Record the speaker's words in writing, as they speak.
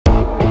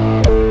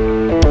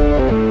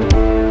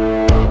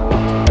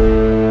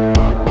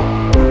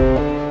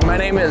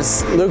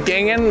is Luke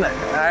Engen.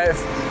 I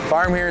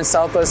farm here in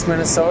southwest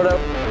Minnesota.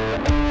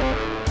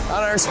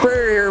 On our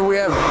sprayer here, we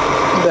have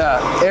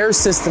the air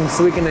system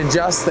so we can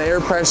adjust the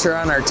air pressure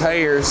on our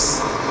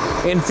tires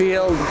in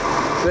field.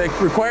 It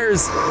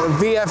requires a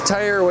VF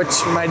tire,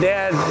 which my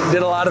dad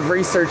did a lot of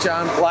research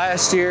on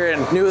last year and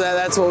knew that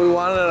that's what we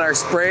wanted on our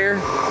sprayer.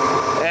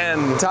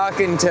 And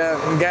talking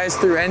to guys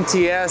through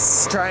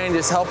NTS, trying to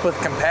just help with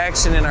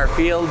compaction in our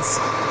fields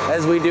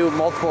as we do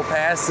multiple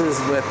passes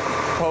with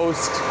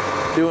post,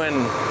 doing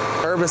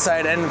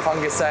herbicide and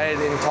fungicide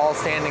in tall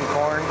standing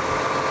corn.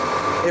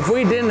 If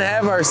we didn't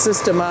have our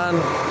system on,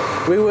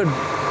 we would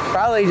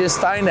probably just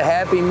find a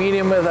happy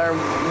medium with our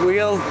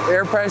wheel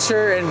air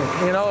pressure, and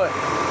you know,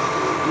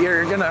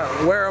 you're gonna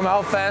wear them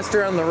out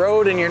faster on the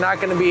road and you're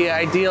not gonna be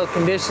ideal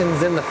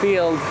conditions in the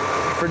field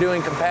for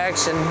doing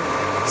compaction.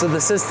 So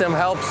the system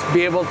helps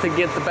be able to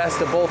get the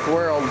best of both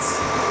worlds.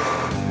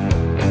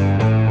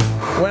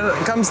 When it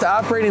comes to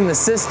operating the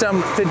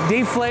system, to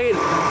deflate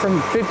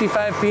from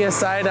 55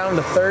 PSI down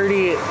to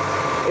 30,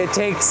 it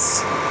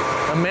takes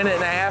a minute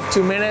and a half,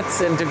 2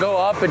 minutes, and to go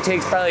up, it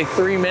takes probably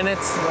 3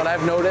 minutes, what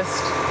I've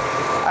noticed.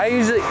 I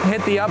usually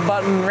hit the up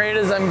button right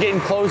as I'm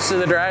getting close to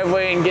the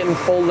driveway and getting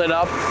folded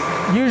up.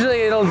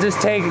 Usually it'll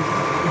just take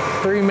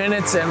 3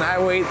 minutes, and I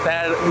wait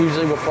that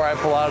usually before I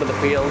pull out of the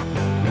field.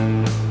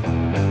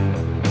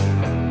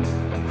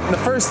 The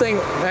first thing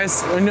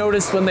I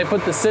noticed when they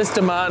put the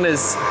system on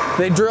is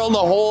they drilled a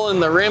hole in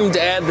the rim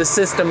to add the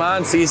system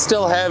on, so you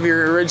still have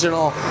your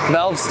original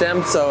valve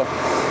stem, so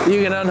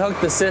you can unhook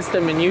the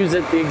system and use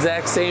it the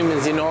exact same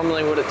as you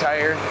normally would a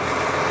tire.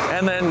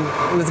 And then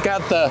it's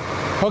got the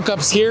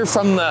hookups here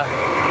from the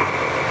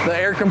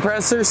air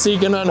compressor, so you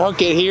can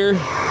unhook it here,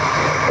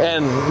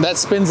 and that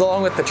spins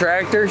along with the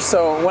tractor.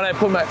 So when I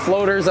put my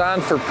floaters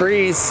on for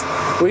pre's,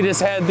 we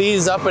just had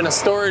these up in a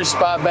storage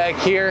spot back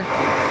here,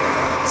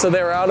 so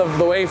they were out of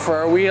the way for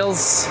our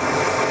wheels.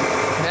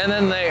 And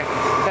then they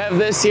have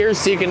this here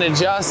so you can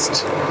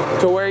adjust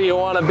to where you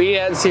want to be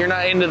at, so you're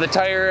not into the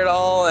tire at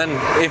all, and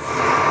if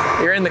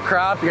you're in the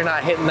crop, you're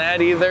not hitting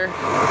that either.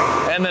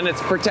 And then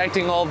it's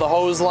protecting all the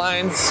hose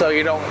lines so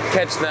you don't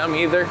catch them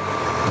either.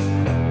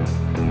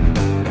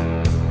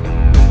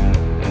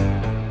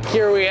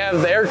 Here we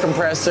have the air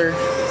compressor.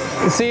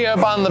 You see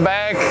up on the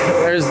back,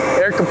 there's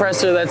air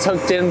compressor that's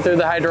hooked in through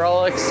the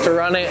hydraulics to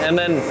run it, and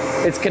then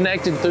it's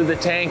connected through the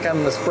tank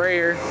on the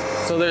sprayer,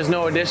 so there's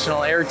no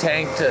additional air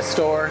tank to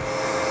store.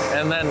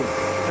 And then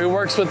it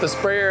works with the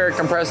sprayer air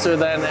compressor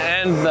then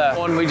and the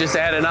one we just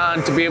added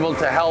on to be able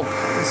to help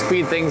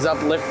speed things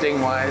up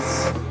lifting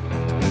wise.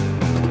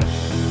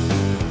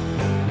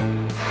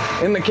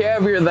 In the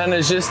cab here then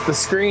is just the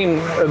screen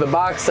or the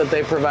box that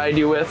they provide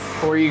you with,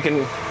 where you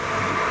can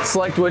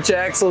select which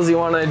axles you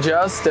want to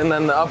adjust, and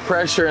then the up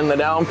pressure and the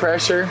down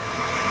pressure.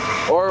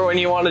 Or when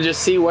you want to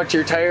just see what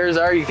your tires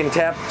are, you can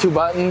tap 2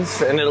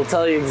 buttons and it'll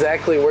tell you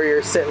exactly where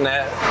you're sitting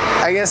at.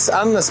 I guess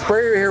on the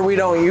sprayer here we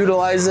don't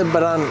utilize it,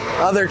 but on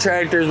other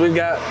tractors we've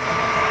got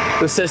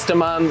the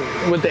system on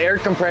with the air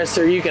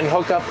compressor. You can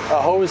hook up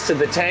a hose to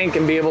the tank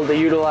and be able to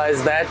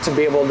utilize that to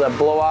be able to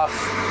blow off,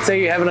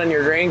 say you have it on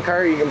your grain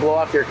cart, you can blow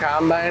off your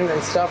combine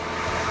and stuff.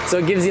 So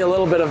it gives you a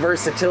little bit of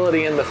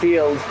versatility in the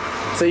field,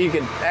 so you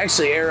could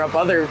actually air up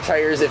other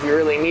tires if you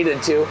really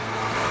needed to.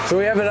 So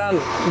we have it on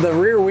the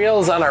rear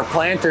wheels on our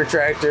planter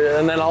tractor,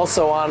 and then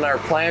also on our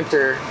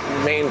planter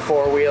main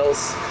 4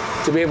 wheels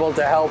to be able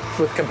to help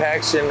with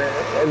compaction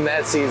in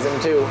that season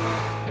too.